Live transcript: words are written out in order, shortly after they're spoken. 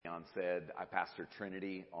Leon said, I pastor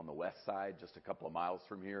Trinity on the west side, just a couple of miles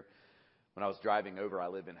from here. When I was driving over, I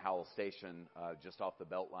live in Howell Station, just off the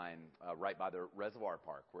Beltline, right by the Reservoir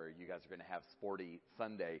Park, where you guys are going to have Sporty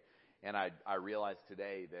Sunday. And I realized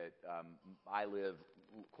today that I live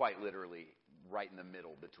quite literally right in the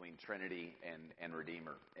middle between Trinity and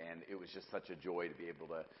Redeemer. And it was just such a joy to be able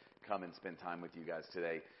to come and spend time with you guys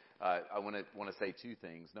today. I want to say two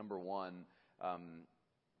things. Number one,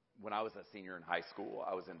 when I was a senior in high school,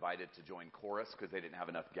 I was invited to join chorus because they didn't have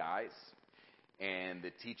enough guys. And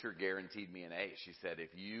the teacher guaranteed me an A. She said, if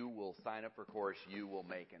you will sign up for chorus, you will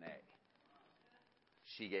make an A.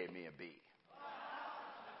 She gave me a B.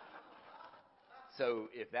 So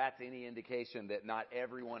if that's any indication that not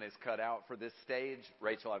everyone is cut out for this stage,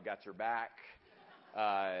 Rachel, I've got your back.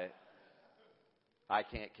 I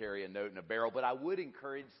can't carry a note in a barrel, but I would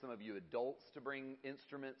encourage some of you adults to bring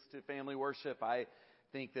instruments to family worship. I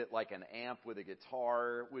think that like an amp with a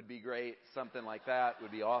guitar would be great. Something like that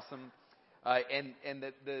would be awesome. And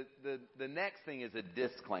the next thing is a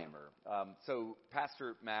disclaimer. So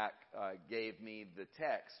Pastor Mac gave me the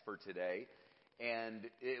text for today, and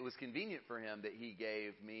it was convenient for him that he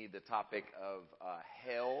gave me the topic of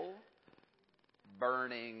hell,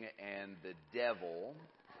 burning, and the devil.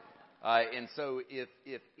 And so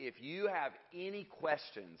if you have any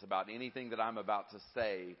questions about anything that I'm about to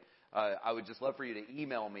say, I would just love for you to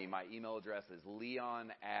email me. My email address is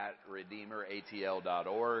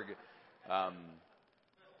leon@redeemeratl.org.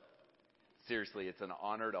 Seriously, it's an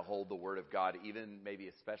honor to hold the Word of God, even maybe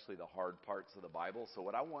especially the hard parts of the Bible. So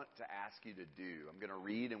what I want to ask you to do, I'm going to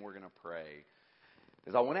read and we're going to pray,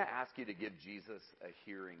 is I want to ask you to give Jesus a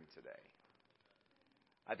hearing today.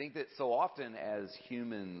 I think that so often as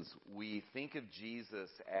humans, we think of Jesus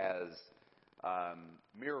as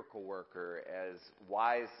miracle worker, as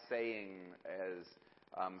wise saying, as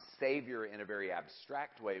Savior in a very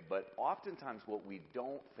abstract way. But oftentimes what we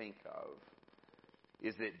don't think of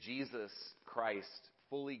is that Jesus Christ,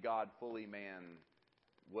 fully God, fully man,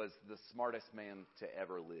 was the smartest man to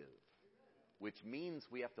ever live. Which means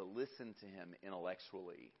we have to listen to him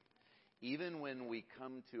intellectually. Even when we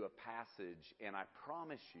come to a passage, and I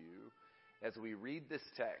promise you, as we read this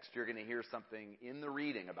text, you're going to hear something in the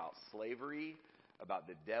reading about slavery, about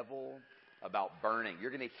the devil, about burning. You're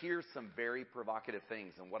going to hear some very provocative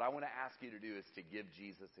things. And what I want to ask you to do is to give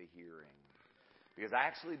Jesus a hearing. Because I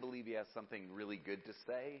actually believe he has something really good to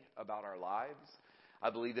say about our lives. I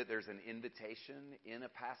believe that there's an invitation in a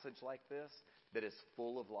passage like this that is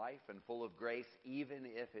full of life and full of grace, even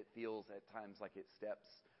if it feels at times like it steps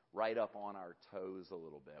right up on our toes a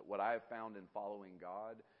little bit. What I have found in following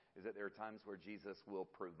God is that there are times where Jesus will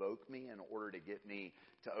provoke me in order to get me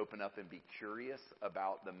to open up and be curious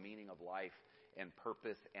about the meaning of life and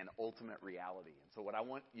purpose and ultimate reality. And so what I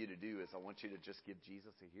want you to do is I want you to just give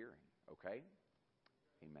Jesus a hearing, okay?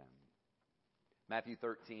 Amen. Matthew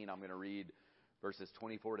 13, I'm going to read verses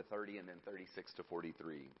 24 to 30 and then 36 to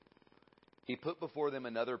 43. He put before them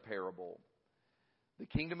another parable. The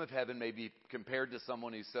kingdom of heaven may be compared to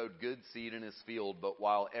someone who sowed good seed in his field, but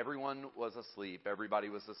while everybody was asleep,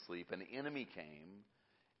 an enemy came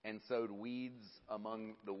and sowed weeds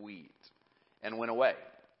among the wheat and went away.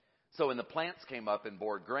 So when the plants came up and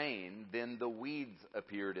bore grain, then the weeds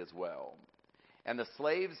appeared as well. And the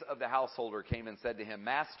slaves of the householder came and said to him,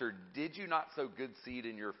 Master, did you not sow good seed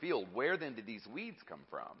in your field? Where then did these weeds come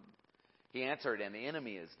from? He answered, An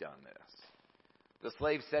enemy has done this. The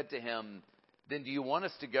slave said to him, Then do you want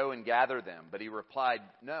us to go and gather them? But he replied,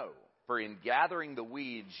 No, for in gathering the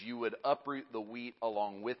weeds, you would uproot the wheat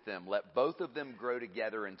along with them. Let both of them grow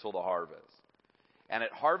together until the harvest. And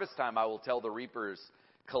at harvest time, I will tell the reapers,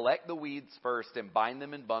 Collect the weeds first and bind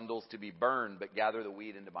them in bundles to be burned, but gather the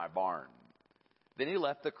wheat into my barn. Then he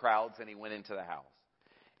left the crowds and he went into the house.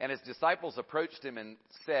 And his disciples approached him and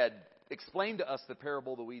said, Explain to us the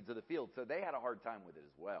parable of the weeds of the field. So they had a hard time with it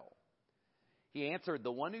as well. He answered,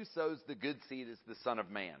 The one who sows the good seed is the Son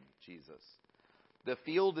of Man, Jesus. The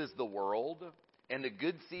field is the world, and the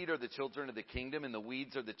good seed are the children of the kingdom, and the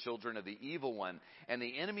weeds are the children of the evil one. And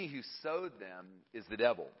the enemy who sowed them is the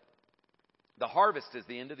devil. The harvest is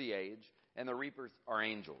the end of the age, and the reapers are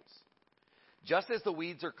angels. Just as the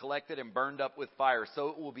weeds are collected and burned up with fire, so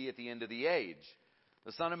it will be at the end of the age.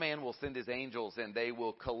 The Son of Man will send his angels, and they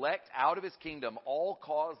will collect out of his kingdom all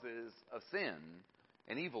causes of sin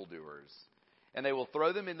and evildoers. And they will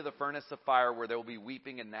throw them into the furnace of fire where there will be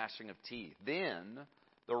weeping and gnashing of teeth. Then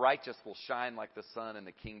the righteous will shine like the sun in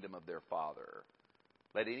the kingdom of their Father.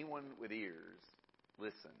 Let anyone with ears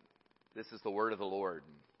listen. This is the word of the Lord.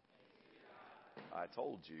 I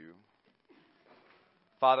told you.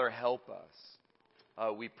 Father, help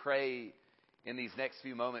us. We pray in these next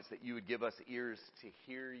few moments that you would give us ears to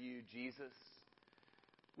hear you, Jesus.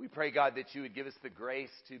 We pray, God, that you would give us the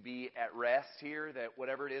grace to be at rest here, that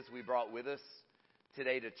whatever it is we brought with us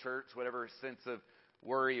today to church, whatever sense of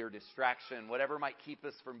worry or distraction, whatever might keep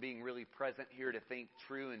us from being really present here to think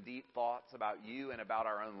true and deep thoughts about you and about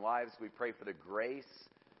our own lives, we pray for the grace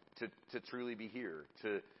to truly be here,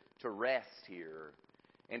 to rest here,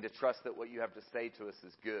 and to trust that what you have to say to us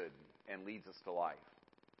is good and leads us to life.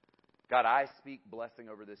 God, I speak blessing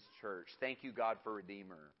over this church. Thank you, God, for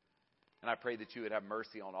Redeemer. And I pray that you would have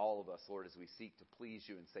mercy on all of us, Lord, as we seek to please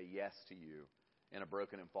you and say yes to you in a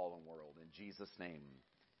broken and fallen world. In Jesus' name,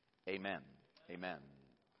 amen. Amen.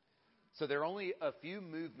 So there are only a few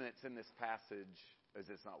movements in this passage. Is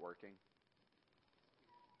this not working?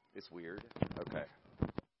 It's weird. Okay.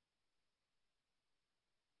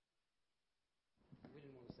 We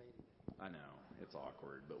didn't want to say anything. I know. It's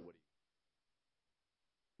awkward, but what do you...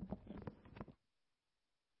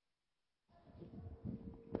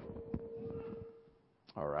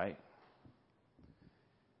 All right.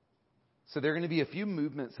 So there are going to be a few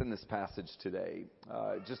movements in this passage today.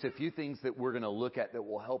 Just a few things that we're going to look at that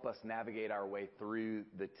will help us navigate our way through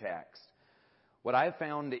the text. What I've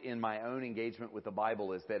found in my own engagement with the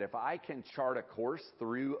Bible is that if I can chart a course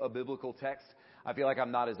through a biblical text, I feel like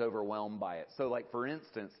I'm not as overwhelmed by it. So like, for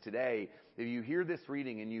instance, today, if you hear this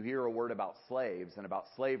reading and you hear a word about slaves and about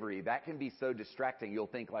slavery, that can be so distracting. You'll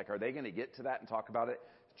think like, are they going to get to that and talk about it?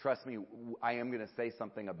 Trust me, I am going to say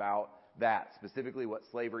something about that, specifically what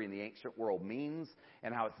slavery in the ancient world means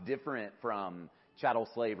and how it's different from chattel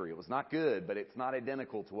slavery. It was not good, but it's not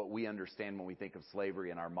identical to what we understand when we think of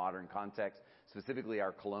slavery in our modern context, specifically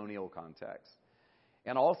our colonial context.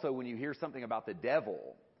 And also, when you hear something about the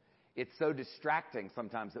devil, it's so distracting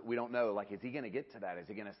sometimes that we don't know, like, is he going to get to that? Is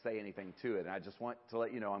he going to say anything to it? And I just want to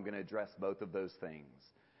let you know I'm going to address both of those things.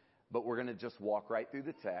 But we're going to just walk right through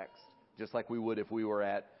the text, just like we would if we were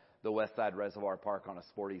at the West Side Reservoir Park on a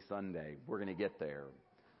sporty Sunday. We're going to get there.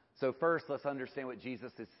 So first, let's understand what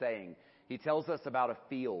Jesus is saying. He tells us about a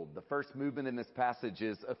field. The first movement in this passage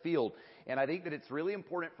is a field. And I think that it's really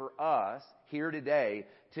important for us here today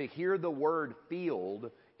to hear the word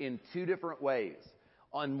field in two different ways.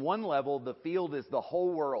 On one level, the field is the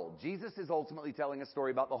whole world. Jesus is ultimately telling a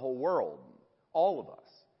story about the whole world, all of us.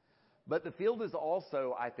 But the field is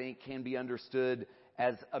also, I think, can be understood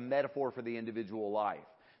as a metaphor for the individual life.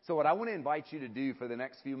 So what I want to invite you to do for the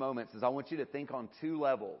next few moments is I want you to think on two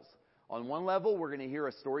levels. On one level, we're going to hear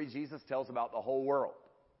a story Jesus tells about the whole world.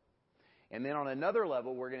 And then on another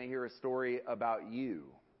level, we're going to hear a story about you,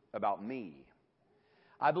 about me.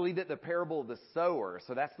 I believe that the parable of the sower,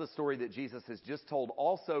 so that's the story that Jesus has just told,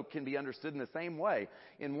 also can be understood in the same way.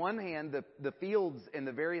 In one hand, the fields and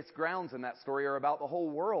the various grounds in that story are about the whole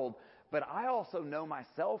world. But I also know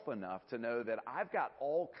myself enough to know that I've got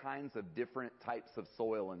all kinds of different types of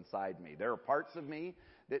soil inside me. There are parts of me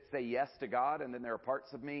that say yes to God, and then there are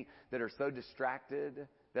parts of me that are so distracted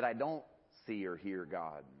that I don't see or hear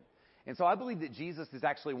God. And so I believe that Jesus is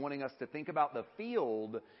actually wanting us to think about the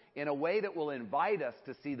field in a way that will invite us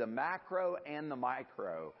to see the macro and the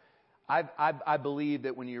micro. I believe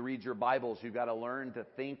that when you read your Bibles, you've got to learn to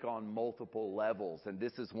think on multiple levels. And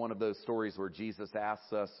this is one of those stories where Jesus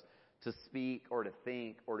asks us to speak or to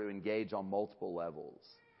think or to engage on multiple levels.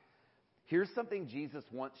 Here's something Jesus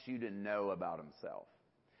wants you to know about himself.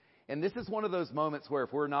 And this is one of those moments where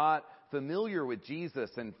if we're not familiar with Jesus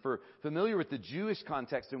and familiar with the Jewish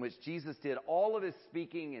context in which Jesus did all of his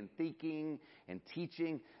speaking and thinking and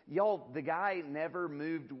teaching, y'all, the guy never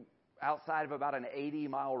moved outside of about an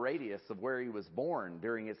 80-mile radius of where he was born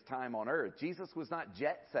during his time on earth. Jesus was not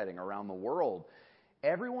jet-setting around the world.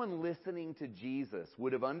 Everyone listening to Jesus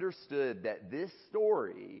would have understood that this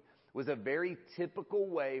story was a very typical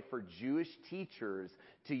way for Jewish teachers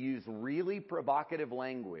to use really provocative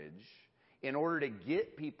language in order to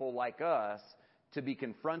get people like us to be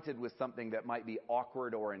confronted with something that might be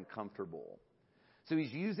awkward or uncomfortable. So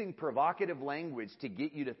he's using provocative language to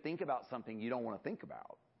get you to think about something you don't want to think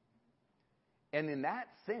about. And in that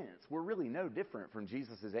sense, we're really no different from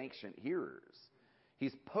Jesus' ancient hearers.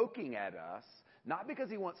 He's poking at us, not because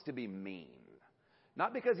he wants to be mean,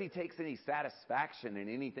 not because he takes any satisfaction in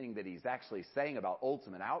anything that he's actually saying about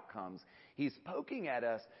ultimate outcomes. He's poking at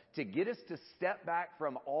us to get us to step back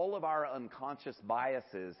from all of our unconscious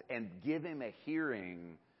biases and give him a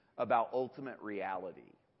hearing about ultimate reality.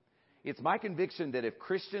 It's my conviction that if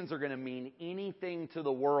Christians are going to mean anything to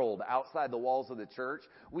the world outside the walls of the church,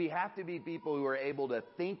 we have to be people who are able to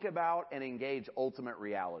think about and engage ultimate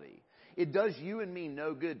reality. It does you and me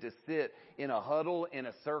no good to sit in a huddle, in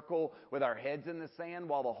a circle, with our heads in the sand,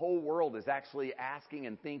 while the whole world is actually asking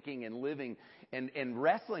and thinking and living and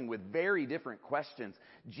wrestling with very different questions.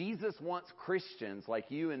 Jesus wants Christians like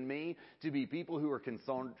you and me to be people who are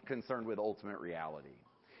concerned with ultimate reality.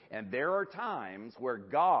 And there are times where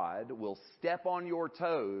God will step on your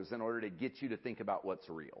toes in order to get you to think about what's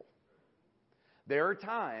real. There are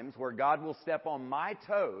times where God will step on my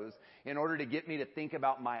toes in order to get me to think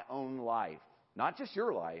about my own life. Not just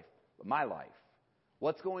your life, but my life.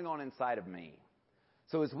 What's going on inside of me?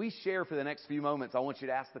 So as we share for the next few moments, I want you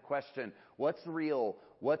to ask the question, what's real?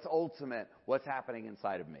 What's ultimate? What's happening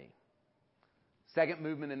inside of me? Second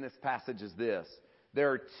movement in this passage is this. There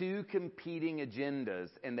are two competing agendas,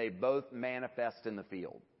 and they both manifest in the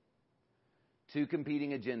field. Two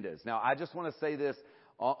competing agendas. Now, I just want to say this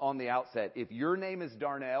on the outset. If your name is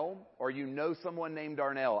Darnell, or you know someone named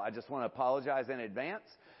Darnell, I just want to apologize in advance,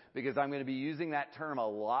 because I'm going to be using that term a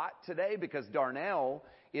lot today, because Darnell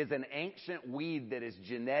is an ancient weed that is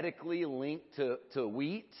genetically linked to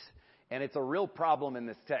wheat, and it's a real problem in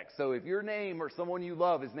this text. So if your name or someone you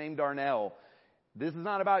love is named Darnell, this is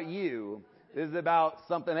not about you. This is about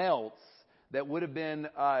something else that would have been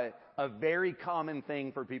a very common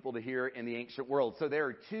thing for people to hear in the ancient world. So there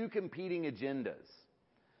are two competing agendas.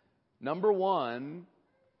 Number one,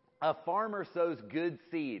 a farmer sows good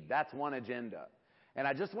seed. That's one agenda. And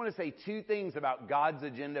I just want to say two things about God's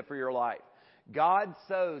agenda for your life. God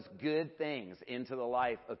sows good things into the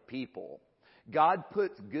life of people. God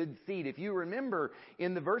puts good seed. If you remember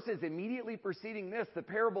in the verses immediately preceding this, the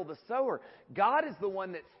parable of the sower, God is the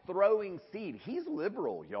one that's throwing seed. He's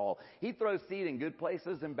liberal, y'all. He throws seed in good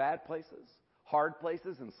places and bad places, hard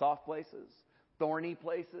places and soft places, thorny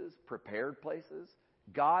places, prepared places.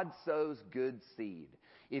 God sows good seed.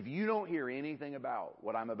 If you don't hear anything about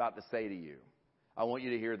what I'm about to say to you, I want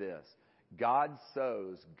you to hear this. God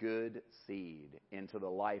sows good seed into the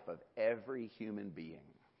life of every human being.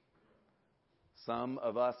 Some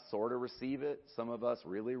of us sort of receive it. Some of us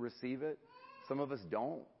really receive it. Some of us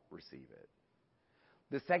don't receive it.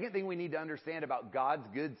 The second thing we need to understand about God's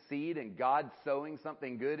good seed and God sowing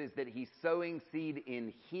something good is that He's sowing seed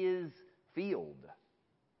in His field.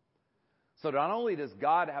 So not only does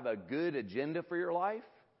God have a good agenda for your life,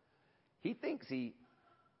 He thinks He's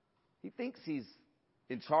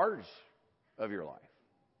in charge of your life.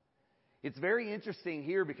 It's very interesting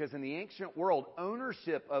here because in the ancient world,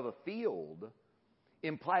 ownership of a field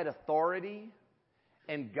implied authority,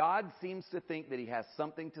 and God seems to think that He has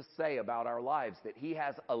something to say about our lives, that He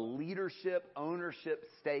has a leadership, ownership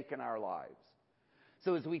stake in our lives.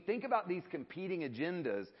 So as we think about these competing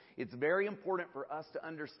agendas, it's very important for us to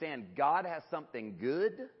understand God has something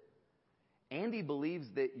good, and He believes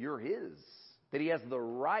that you're His, that He has the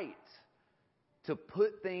right to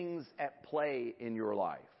put things at play in your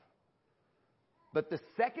life. But the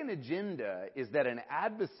second agenda is that an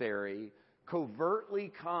adversary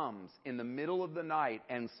covertly comes in the middle of the night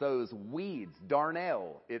and sows weeds,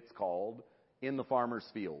 darnel it's called, in the farmer's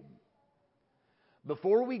field.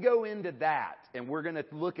 Before we go into that, and we're going to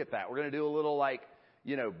look at that, we're going to do a little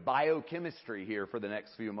biochemistry here for the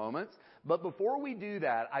next few moments. But before we do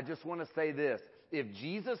that, I just want to say this. If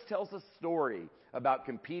Jesus tells a story about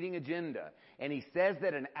competing agenda, and He says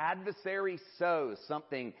that an adversary sows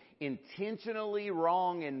something intentionally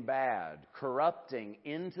wrong and bad, corrupting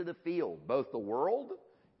into the field, both the world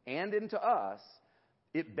and into us,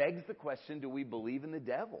 it begs the question, do we believe in the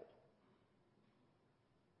devil?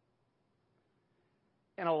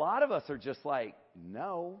 And a lot of us are just like,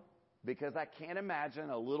 no, because I can't imagine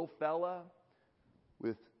a little fella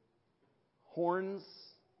with horns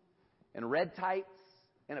and red tights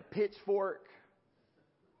and a pitchfork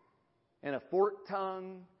and a forked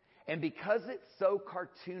tongue. And because it's so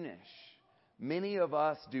cartoonish, many of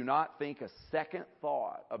us do not think a second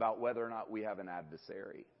thought about whether or not we have an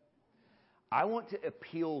adversary. I want to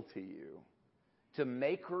appeal to you to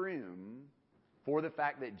make room for the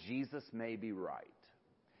fact that Jesus may be right.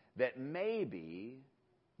 That maybe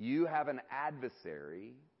you have an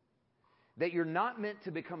adversary that you're not meant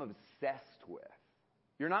to become obsessed with.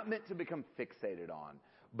 You're not meant to become fixated on.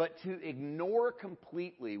 But to ignore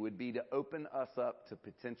completely would be to open us up to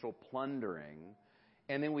potential plundering.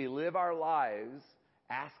 And then we live our lives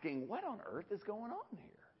asking, what on earth is going on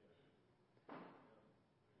here?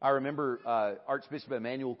 I remember Archbishop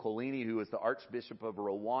Emmanuel Collini, who was the Archbishop of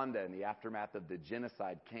Rwanda in the aftermath of the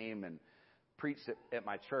genocide, came and preached at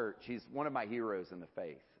my church. He's one of my heroes in the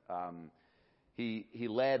faith. He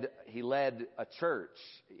led a church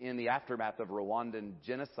in the aftermath of Rwandan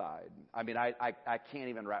genocide. I mean, I can't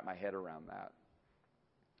even wrap my head around that.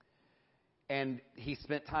 And he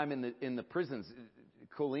spent time in the prisons.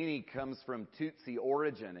 Collini comes from Tutsi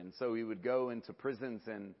origin, and so he would go into prisons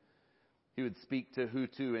and he would speak to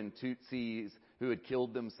Hutu and Tutsis who had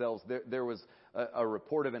killed themselves. There was a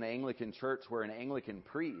report of an Anglican church where an Anglican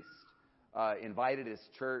priest invited his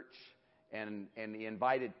church, and he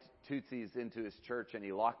invited Tutsis into his church, and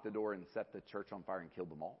he locked the door and set the church on fire and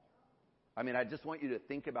killed them all. I mean, I just want you to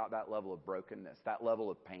think about that level of brokenness, that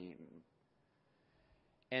level of pain.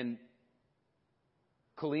 And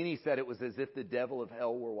Collini said it was as if the devil of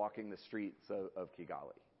hell were walking the streets of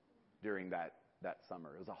Kigali during that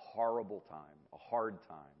summer. It was a horrible time, a hard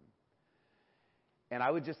time. And I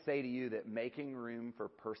would just say to you that making room for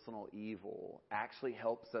personal evil actually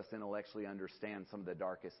helps us intellectually understand some of the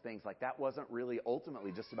darkest things. Like, that wasn't really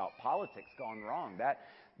ultimately just about politics gone wrong.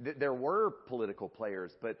 There were political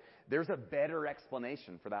players, but there's a better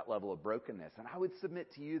explanation for that level of brokenness. And I would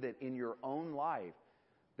submit to you that in your own life,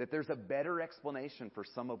 that there's a better explanation for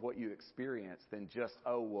some of what you experience than just,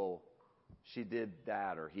 oh, well, she did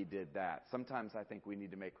that or he did that. Sometimes I think we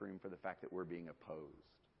need to make room for the fact that we're being opposed.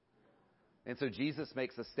 And so Jesus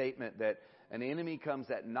makes a statement that an enemy comes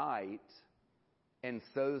at night and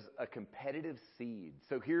sows a competitive seed.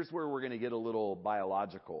 So here's where we're going to get a little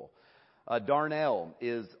biological. Darnel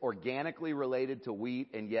is organically related to wheat,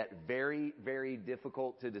 and yet very, very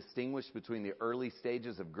difficult to distinguish between the early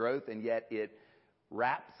stages of growth, and yet it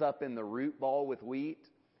wraps up in the root ball with wheat.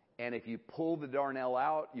 And if you pull the darnel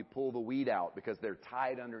out, you pull the wheat out because they're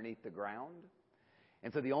tied underneath the ground.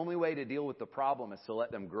 And so the only way to deal with the problem is to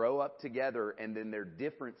let them grow up together, and then their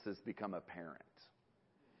differences become apparent.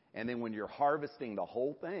 And then when you're harvesting the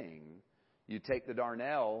whole thing, you take the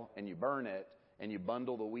darnel and you burn it, and you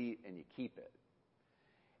bundle the wheat and you keep it.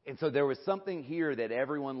 And so there was something here that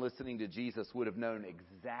everyone listening to Jesus would have known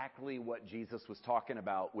exactly what Jesus was talking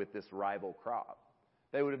about with this rival crop.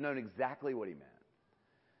 They would have known exactly what he meant.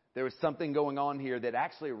 There was something going on here that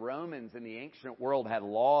actually Romans in the ancient world had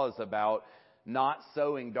laws about not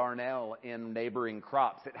sowing darnel in neighboring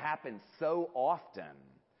crops. It happened so often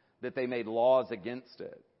that they made laws against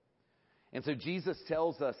it. And so Jesus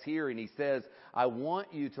tells us here, and he says, I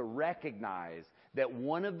want you to recognize that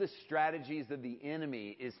one of the strategies of the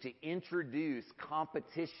enemy is to introduce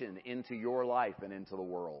competition into your life and into the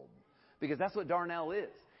world. Because that's what darnel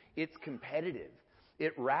is. It's competitive.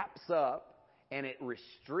 It wraps up and it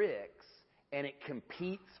restricts and it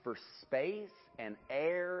competes for space and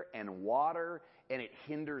air and water, and it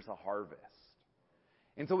hinders a harvest.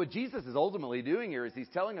 And so what Jesus is ultimately doing here is he's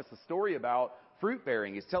telling us a story about fruit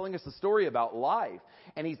bearing. He's telling us a story about life.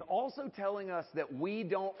 And he's also telling us that we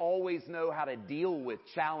don't always know how to deal with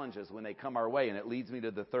challenges when they come our way. And it leads me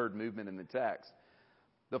to the third movement in the text.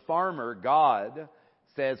 The farmer, God,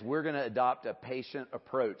 says we're going to adopt a patient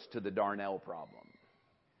approach to the darnel problem.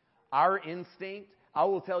 Our instinct, I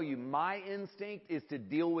will tell you, my instinct is to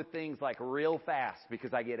deal with things like real fast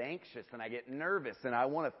because I get anxious and I get nervous and I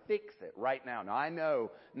want to fix it right now. Now, I know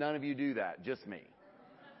none of you do that, just me.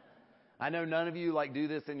 I know none of you do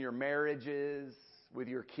this in your marriages, with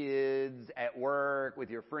your kids, at work, with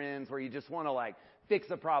your friends, where you just want to fix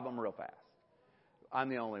a problem real fast. I'm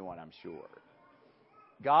the only one, I'm sure.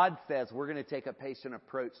 God says we're going to take a patient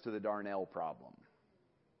approach to the darnel problem.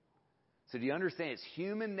 So do you understand? It's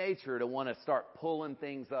human nature to want to start pulling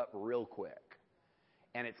things up real quick.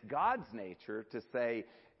 And it's God's nature to say,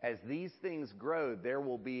 as these things grow, there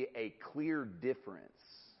will be a clear difference.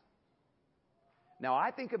 Now,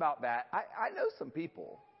 I think about that. I know some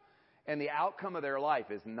people, and the outcome of their life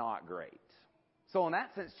is not great. So in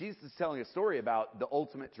that sense, Jesus is telling a story about the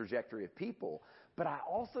ultimate trajectory of people. But I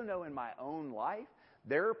also know in my own life,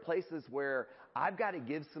 there are places where I've got to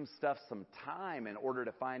give some stuff some time in order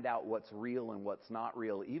to find out what's real and what's not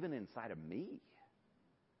real, even inside of me.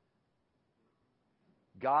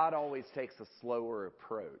 God always takes a slower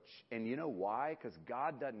approach. And you know why? Because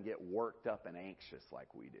God doesn't get worked up and anxious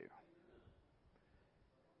like we do.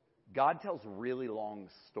 God tells really long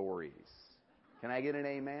stories. Can I get an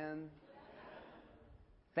amen?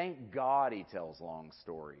 Thank God he tells long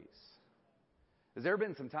stories. Has there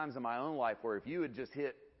been some times in my own life where if you had just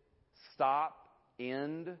hit stop,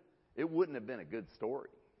 end, it wouldn't have been a good story?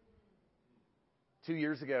 2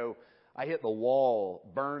 years ago, I hit the wall,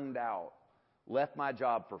 burned out, left my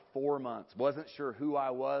job for 4 months, wasn't sure who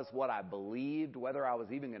I was, what I believed, whether I was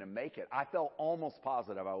even going to make it. I felt almost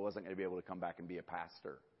positive I wasn't going to be able to come back and be a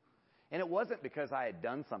pastor. And it wasn't because I had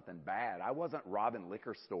done something bad. I wasn't robbing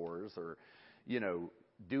liquor stores or,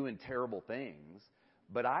 doing terrible things.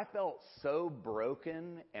 But I felt so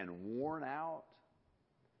broken and worn out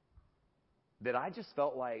that I just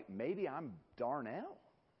felt like maybe I'm darnel.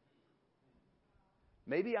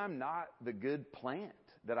 Maybe I'm not the good plant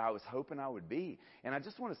that I was hoping I would be. And I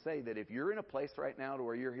just want to say that if you're in a place right now to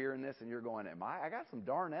where you're hearing this and you're going, I got some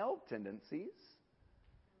Darnell tendencies.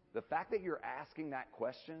 The fact that you're asking that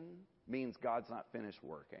question means God's not finished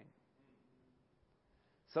working.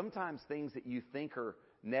 Sometimes things that you think are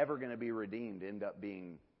never going to be redeemed end up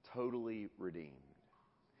being totally redeemed.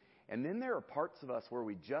 And then there are parts of us where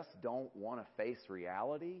we just don't want to face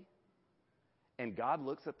reality. And God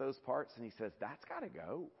looks at those parts and he says, that's got to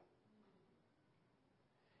go.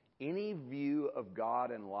 Any view of God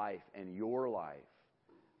and life and your life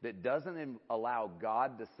that doesn't allow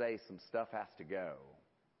God to say some stuff has to go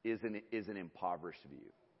is an impoverished view.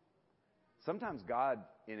 Sometimes God,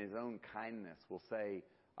 in his own kindness, will say,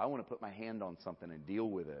 I want to put my hand on something and deal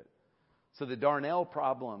with it. So the Darnell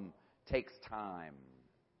problem takes time.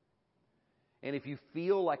 And if you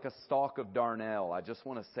feel like a stalk of Darnell, I just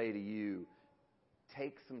want to say to you,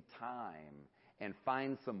 take some time and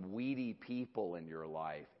find some weedy people in your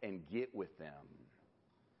life and get with them.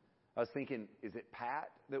 I was thinking, is it Pat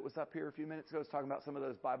that was up here a few minutes ago? Was talking about some of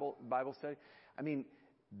those Bible studies. I mean,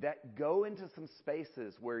 that go into some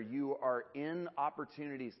spaces where you are in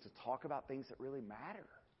opportunities to talk about things that really matter.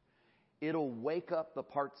 It'll wake up the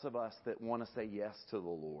parts of us that want to say yes to the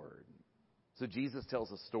Lord. So Jesus tells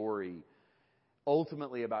a story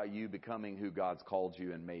ultimately about you becoming who God's called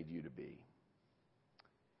you and made you to be.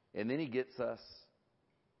 And then he gets us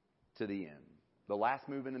to the end. The last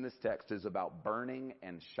movement in this text is about burning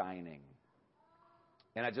and shining.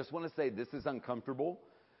 And I just want to say this is uncomfortable,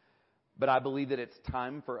 but I believe that it's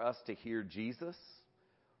time for us to hear Jesus.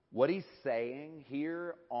 What he's saying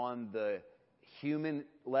here on the human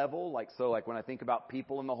level, like when I think about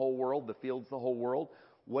people in the whole world, the fields, the whole world,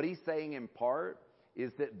 what he's saying in part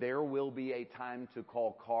is that there will be a time to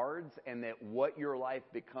call cards and that what your life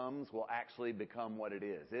becomes will actually become what it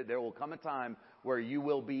is. There will come a time where you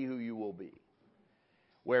will be who you will be,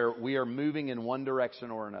 where we are moving in one direction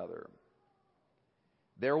or another.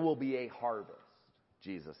 There will be a harvest,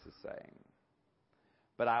 Jesus is saying.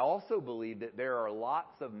 But I also believe that there are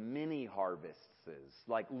lots of mini harvests,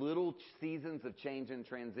 like little seasons of change and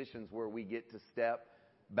transitions where we get to step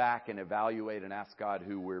back and evaluate and ask God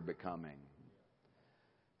who we're becoming.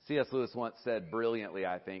 C.S. Lewis once said brilliantly,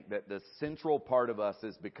 I think, that the central part of us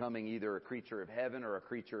is becoming either a creature of heaven or a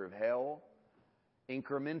creature of hell,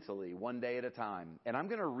 incrementally, one day at a time. And I'm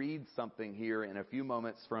going to read something here in a few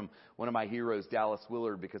moments from one of my heroes, Dallas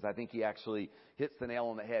Willard, because I think he actually hits the nail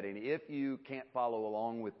on the head. And if you can't follow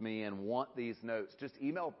along with me and want these notes, just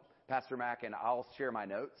email Pastor Mac and I'll share my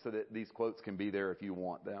notes so that these quotes can be there if you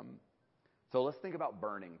want them. So let's think about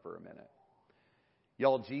burning for a minute.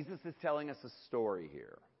 Y'all, Jesus is telling us a story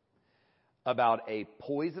here about a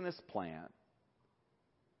poisonous plant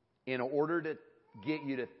in order to get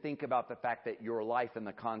you to think about the fact that your life and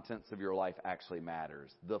the contents of your life actually matters.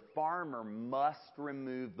 The farmer must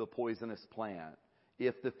remove the poisonous plant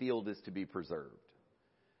if the field is to be preserved.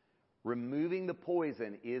 Removing the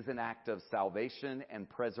poison is an act of salvation and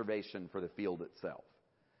preservation for the field itself.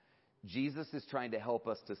 Jesus is trying to help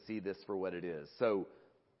us to see this for what it is. So,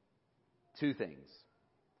 two things.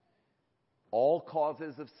 All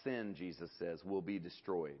causes of sin, Jesus says, will be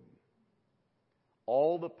destroyed.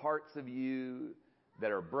 All the parts of you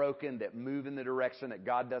that are broken, that move in the direction that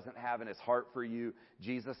God doesn't have in his heart for you,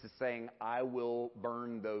 Jesus is saying, I will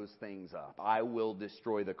burn those things up. I will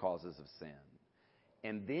destroy the causes of sin.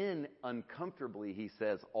 And then, uncomfortably, he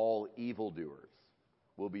says, all evildoers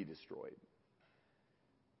will be destroyed.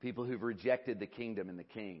 People who've rejected the kingdom and the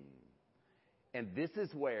king. And this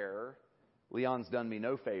is where Leon's done me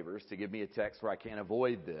no favors to give me a text where I can't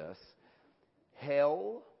avoid this.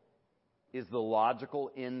 Hell is the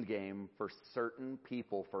logical end game for certain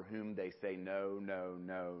people for whom they say no, no,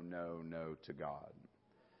 no, no, no to God.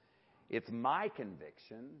 It's my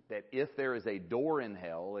conviction that if there is a door in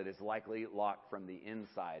hell, it is likely locked from the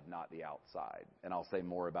inside, not the outside. And I'll say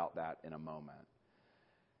more about that in a moment.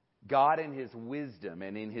 God in his wisdom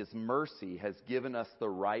and in his mercy has given us the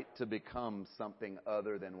right to become something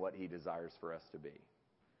other than what he desires for us to be.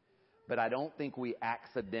 But I don't think we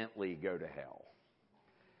accidentally go to hell.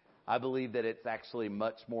 I believe that it's actually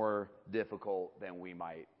much more difficult than we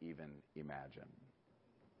might even imagine.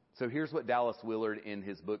 So here's what Dallas Willard in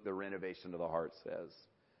his book, The Renovation of the Heart, says.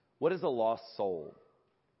 What is a lost soul?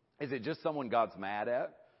 Is it just someone God's mad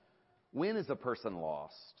at? When is a person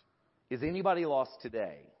lost? Is anybody lost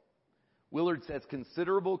today? Willard says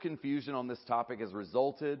considerable confusion on this topic has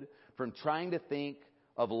resulted from trying to think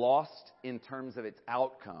of lost in terms of its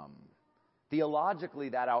outcome. Theologically,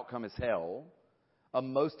 that outcome is hell, a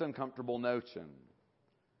most uncomfortable notion.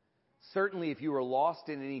 Certainly, if you are lost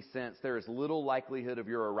in any sense, there is little likelihood of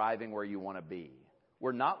your arriving where you want to be.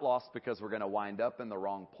 We're not lost because we're going to wind up in the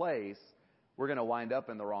wrong place. We're going to wind up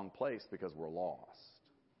in the wrong place because we're lost.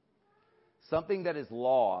 Something that is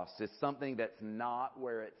lost is something that's not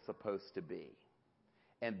where it's supposed to be,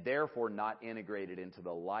 and therefore not integrated into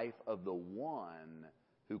the life of the one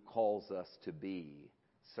who calls us to be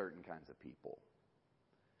certain kinds of people.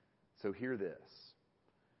 So hear this.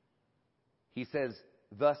 He says,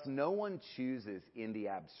 thus no one chooses in the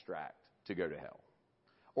abstract to go to hell,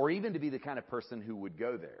 or even to be the kind of person who would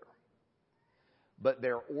go there. But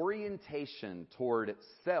their orientation toward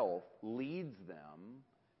self leads them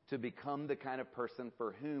to become the kind of person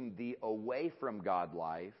for whom the away from God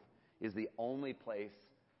life is the only place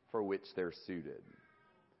for which they're suited.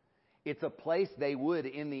 It's a place they would,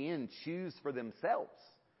 in the end, choose for themselves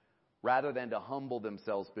rather than to humble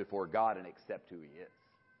themselves before God and accept who He is.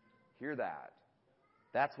 Hear that.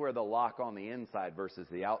 That's where the lock on the inside versus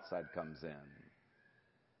the outside comes in.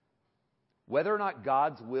 Whether or not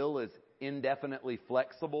God's will is indefinitely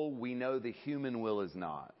flexible, we know the human will is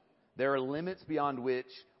not. There are limits beyond which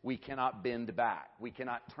we cannot bend back. We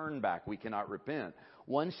cannot turn back. We cannot repent.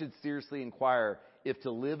 One should seriously inquire if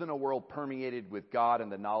to live in a world permeated with God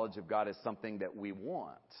and the knowledge of God is something that we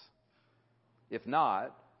want. If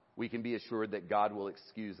not, we can be assured that God will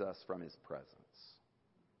excuse us from His presence.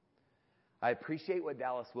 I appreciate what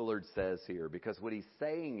Dallas Willard says here, because what he's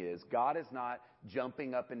saying is God is not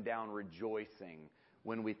jumping up and down rejoicing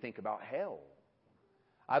when we think about hell.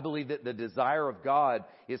 I believe that the desire of God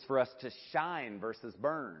is for us to shine versus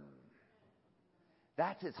burn.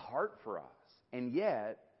 That's His heart for us. And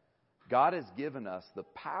yet, God has given us the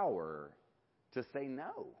power to say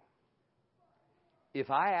no. If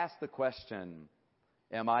I ask the question,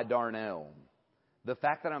 am I Darnell? The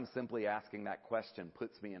fact that I'm simply asking that question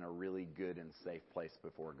puts me in a really good and safe place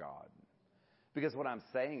before God. Because what I'm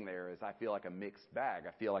saying there is I feel like a mixed bag.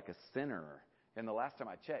 I feel like a sinner. And the last time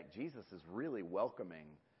I checked, Jesus is really welcoming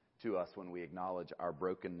to us when we acknowledge our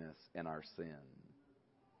brokenness and our sin.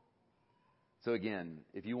 So again,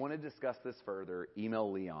 if you want to discuss this further,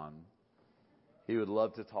 email Leon. He would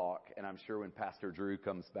love to talk, and I'm sure when Pastor Drew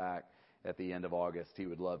comes back at the end of August, he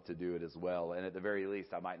would love to do it as well. And at the very least,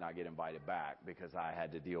 I might not get invited back because I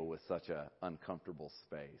had to deal with such an uncomfortable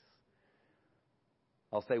space.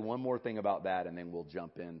 I'll say one more thing about that, and then we'll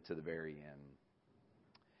jump into the very end.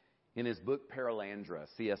 In his book, Paralandra,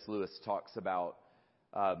 C.S. Lewis talks about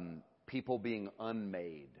people being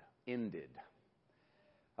unmade, ended.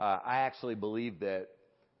 I actually believe that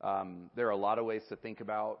there are a lot of ways to think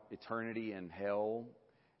about eternity and hell,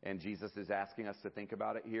 and Jesus is asking us to think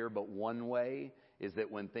about it here. But one way is that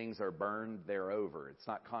when things are burned, they're over. It's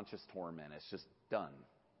not conscious torment. It's just done.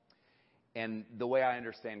 And the way I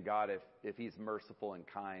understand God, if He's merciful and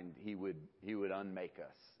kind, He would unmake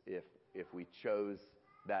us if we chose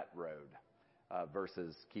that road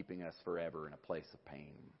versus keeping us forever in a place of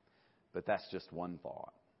pain. But that's just one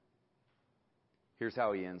thought. Here's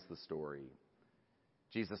how He ends the story.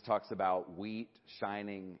 Jesus talks about wheat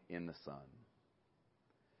shining in the sun.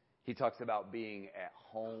 He talks about being at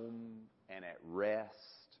home and at rest.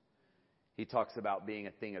 He talks about being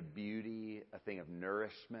a thing of beauty, a thing of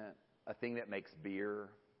nourishment, a thing that makes beer.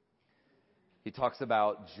 He talks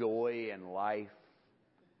about joy and life.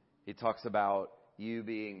 He talks about you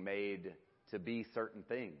being made to be certain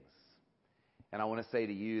things. And I want to say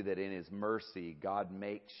to you that in His mercy, God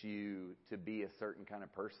makes you to be a certain kind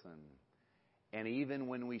of person. And even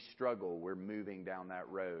when we struggle, we're moving down that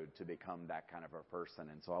road to become that kind of a person.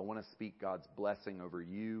 And so I want to speak God's blessing over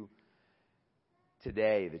you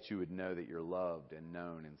today, that you would know that you're loved and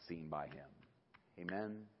known and seen by Him.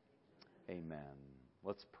 Amen. Amen.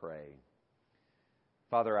 Let's pray.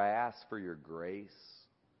 Father, I ask for your grace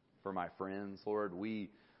for my friends. Lord,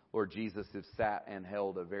 Lord Jesus, have sat and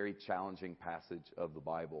held a very challenging passage of the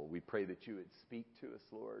Bible. We pray that you would speak to us,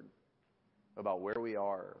 Lord, about where we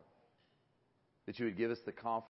are, that you would give us the confidence